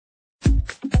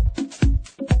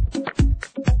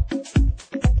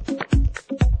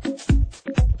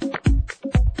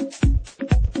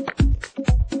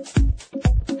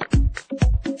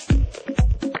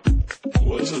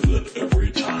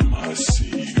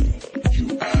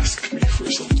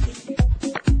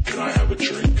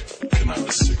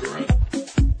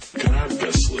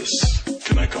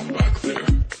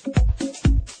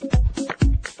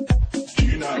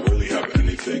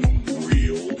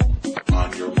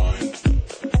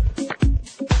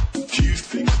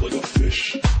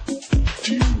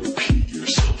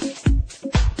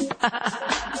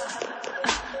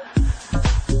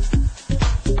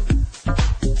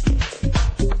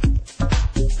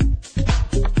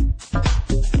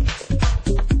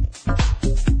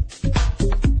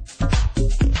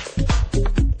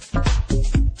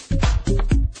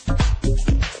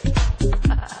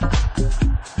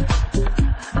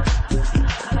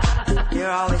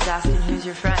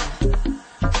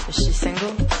Is she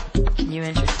single? Can you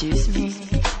introduce me?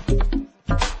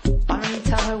 Why don't you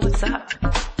tell her what's up?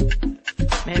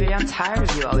 Maybe I'm tired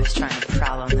of you always trying to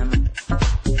prowl on them.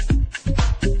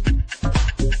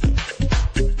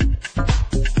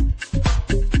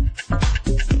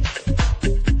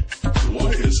 Why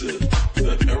is it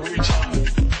that every time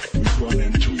we run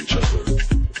into each other,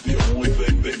 the only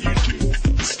thing that you do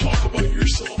is talk about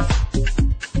yourself?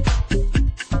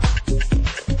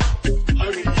 I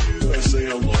meet you, I say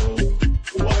hello.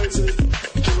 Why is it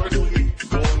directly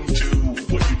going to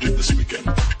what you did this weekend?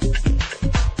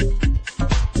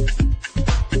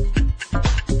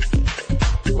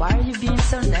 Why are you being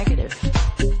so negative?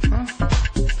 Huh?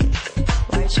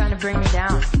 Why are you trying to bring me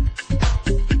down?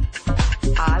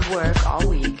 I work all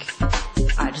week.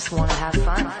 I just want to have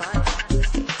fun.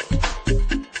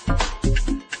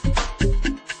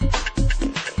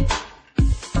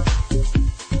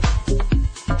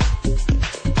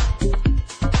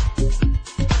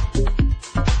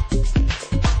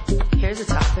 Here's a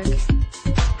topic.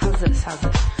 How's this?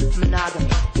 Monogamy.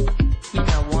 You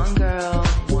know, one girl,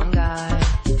 one guy.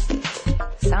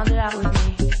 Sound it out with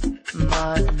me.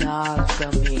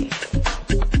 Monogamy.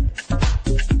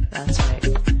 That's right.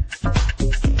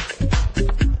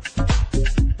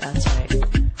 That's right.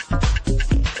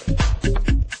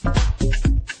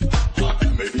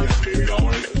 Maybe I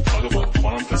want to talk about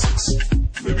quantum physics.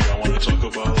 Maybe I want to talk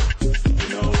about,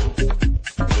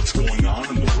 what's going on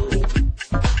in the world.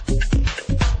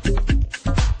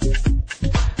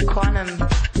 Quantum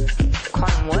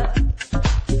what?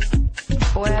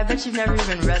 Boy, I bet you've never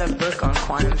even read a book on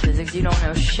quantum physics. You don't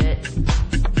know shit.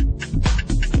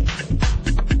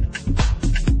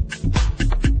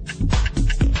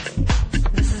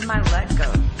 This is my let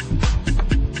go.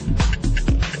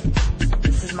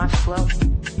 This is my flow.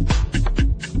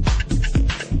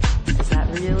 Is that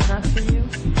real enough for you?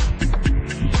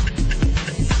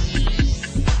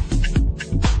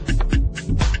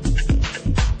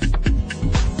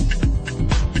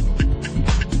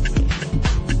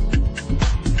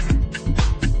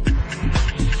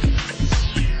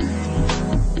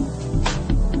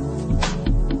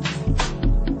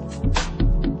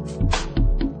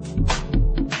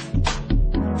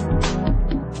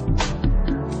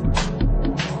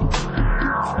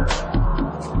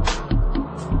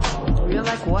 You're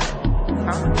like what?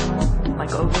 Huh?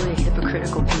 Like overly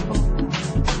hypocritical people?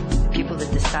 People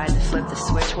that decide to flip the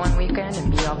switch one weekend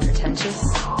and be all pretentious?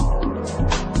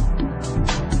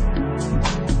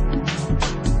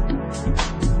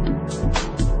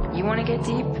 You wanna get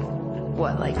deep?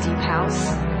 What, like deep house?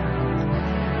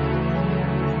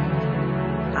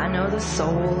 I know the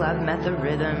soul, I've met the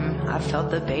rhythm, I've felt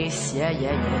the bass, yeah.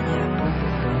 Boom, boom, boom.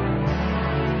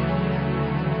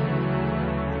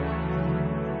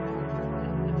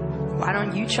 Why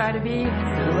don't you try to be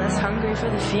a little less hungry for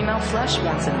the female flesh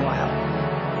once in a while?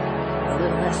 A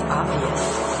little less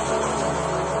obvious.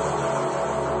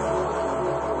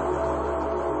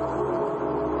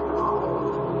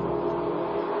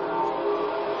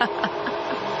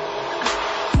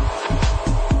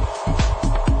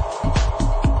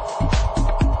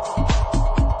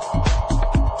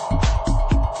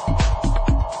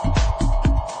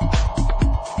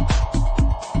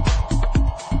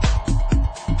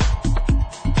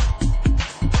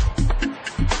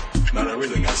 Not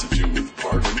everything has to do with the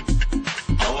party.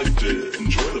 I like to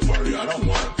enjoy the party. I don't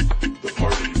want the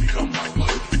party to become my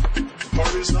life. The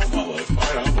party is not my life. I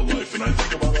have a life, and I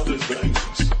think about other things.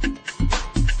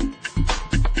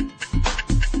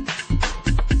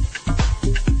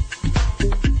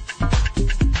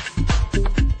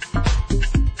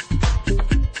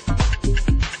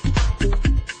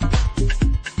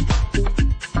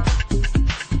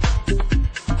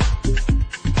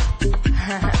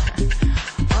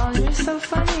 Oh, you're so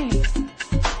funny.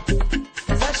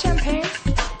 Is that champagne?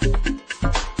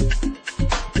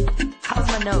 How's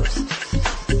my nose?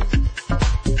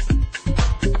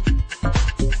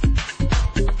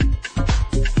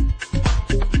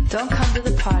 Don't come to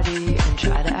the party and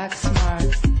try to act smart.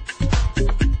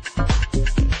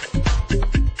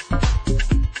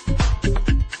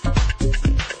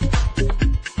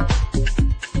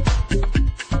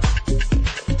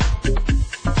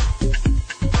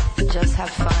 Just have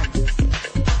fun.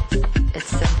 It's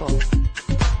simple.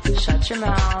 Shut your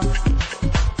mouth.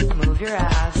 Move your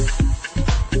ass.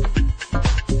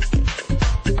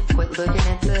 Quit looking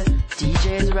at the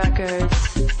DJ's records.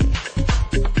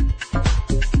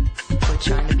 Quit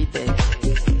trying to be big.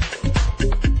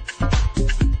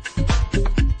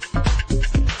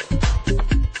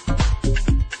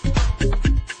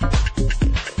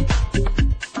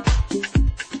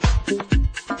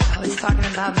 Always talking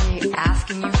about me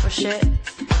asking you for shit?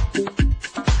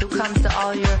 Who comes to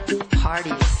all your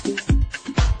parties?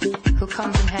 Who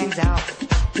comes and hangs out?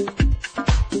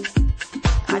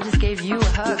 I just gave you a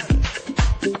hug.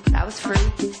 That was free.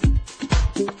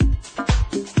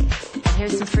 And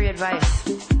here's some free advice.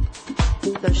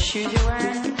 Those shoes you're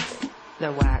wearing,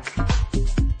 they're whack.